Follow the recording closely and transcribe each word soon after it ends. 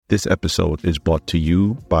This episode is brought to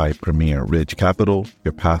you by Premier Ridge Capital.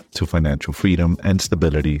 Your path to financial freedom and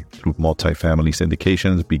stability through multifamily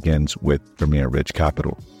syndications begins with Premier Ridge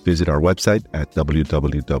Capital. Visit our website at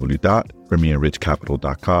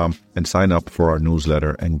www.premierridgecapital.com and sign up for our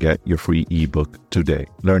newsletter and get your free ebook today.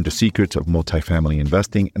 Learn the secrets of multifamily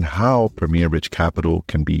investing and how Premier Ridge Capital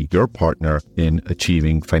can be your partner in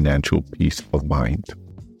achieving financial peace of mind.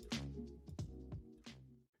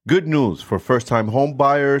 Good news for first-time home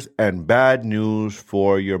buyers and bad news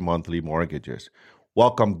for your monthly mortgages.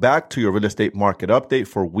 Welcome back to your real estate market update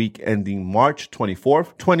for week ending March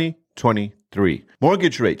 24th, 2023.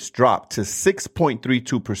 Mortgage rates dropped to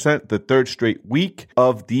 6.32%, the third straight week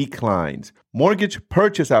of declines. Mortgage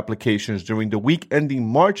purchase applications during the week ending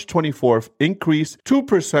March 24th increased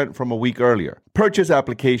 2% from a week earlier. Purchase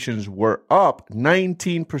applications were up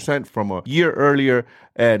 19% from a year earlier,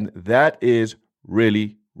 and that is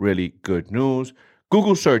really good news.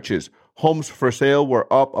 Google searches, homes for sale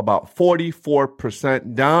were up about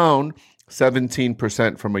 44%, down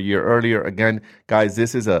 17% from a year earlier. Again, guys,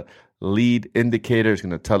 this is a lead indicator. It's going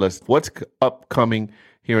to tell us what's upcoming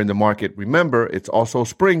here in the market. Remember, it's also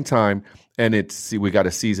springtime, and we got to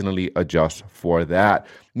seasonally adjust for that.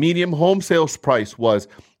 Median home sales price was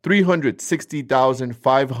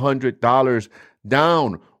 $360,500,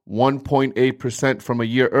 down 1.8% from a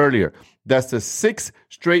year earlier. That's the sixth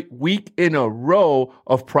straight week in a row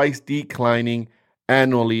of price declining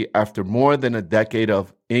annually after more than a decade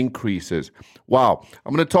of increases. Wow.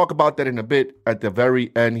 I'm going to talk about that in a bit at the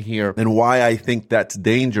very end here and why I think that's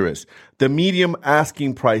dangerous. The median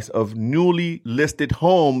asking price of newly listed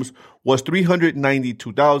homes was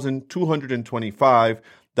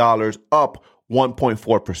 $392,225, up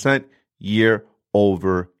 1.4% year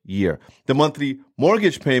over year. The monthly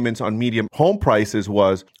mortgage payments on median home prices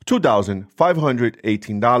was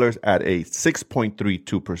 $2,518 at a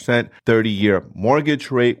 6.32% 30-year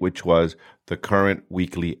mortgage rate, which was the current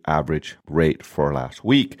weekly average rate for last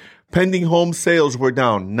week. Pending home sales were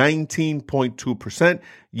down 19.2%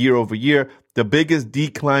 year over year, the biggest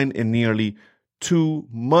decline in nearly 2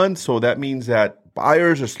 months. So that means that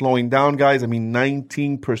buyers are slowing down, guys. I mean,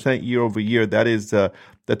 19% year over year. That's a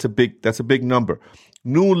big number.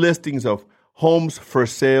 New listings of homes for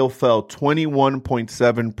sale fell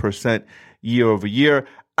 21.7% year over year.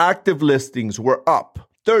 Active listings were up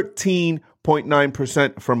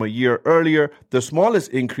 13.9% from a year earlier, the smallest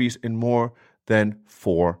increase in more than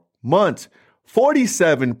 4 months.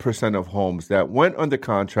 47% of homes that went under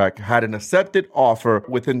contract had an accepted offer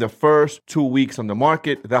within the first 2 weeks on the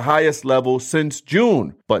market, the highest level since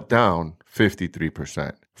June, but down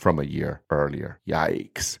 53% from a year earlier.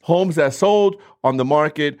 Yikes. Homes that sold on the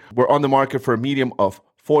market were on the market for a median of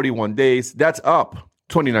 41 days. That's up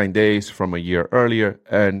 29 days from a year earlier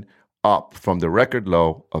and up from the record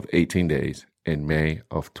low of 18 days in May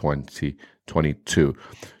of 2022.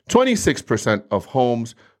 26% of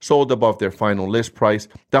homes sold above their final list price,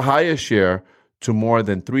 the highest share to more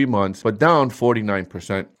than 3 months, but down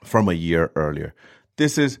 49% from a year earlier.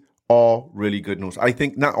 This is all really good news. I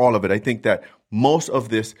think not all of it. I think that most of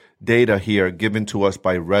this data here given to us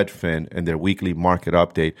by Redfin and their weekly market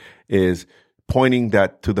update is pointing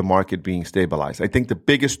that to the market being stabilized. I think the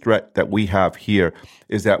biggest threat that we have here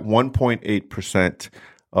is that 1.8%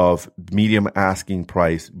 of median asking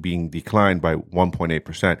price being declined by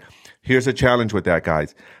 1.8%. Here's a challenge with that,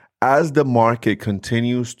 guys. As the market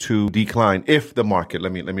continues to decline, let me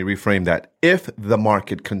reframe that. If the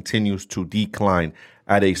market continues to decline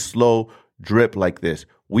at a slow drip like this,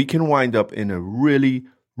 we can wind up in a really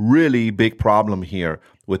big problem here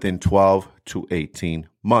within 12 to 18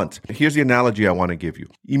 months. Here's the analogy I want to give you.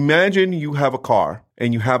 Imagine you have a car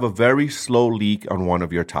and you have a very slow leak on one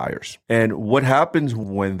of your tires. And what happens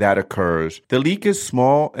when that occurs? The leak is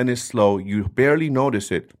small and it's slow. You barely notice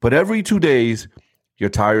it. But every 2 days, your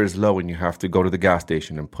tire is low and you have to go to the gas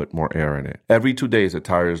station and put more air in it. Every 2 days, the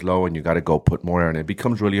tire is low and you got to go put more air in it. It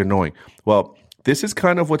becomes really annoying. Well, this is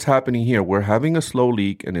kind of what's happening here. We're having a slow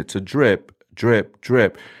leak and it's a drip.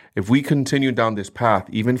 If we continue down this path,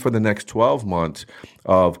 even for the next 12 months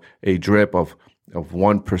of a drip of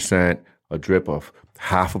 1%, a drip of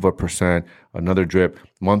 0.5%, another drip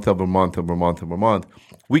month over month,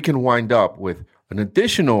 we can wind up with an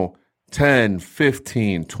additional 10,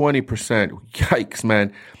 15, 20%, yikes,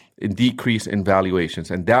 man, in decrease in valuations.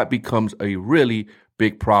 And that becomes a really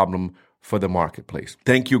big problem for the marketplace.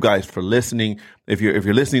 Thank you guys for listening. If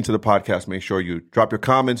you're listening to the podcast, make sure you drop your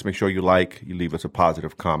comments, make sure you leave us a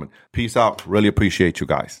positive comment. Peace out. Really appreciate you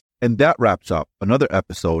guys. And that wraps up another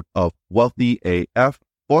episode of Wealthy AF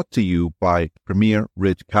brought to you by Premier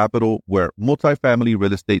Ridge Capital, where multifamily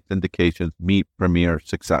real estate syndications meet premier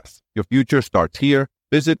success. Your future starts here.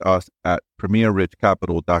 Visit us at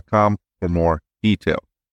premierridgecapital.com for more details.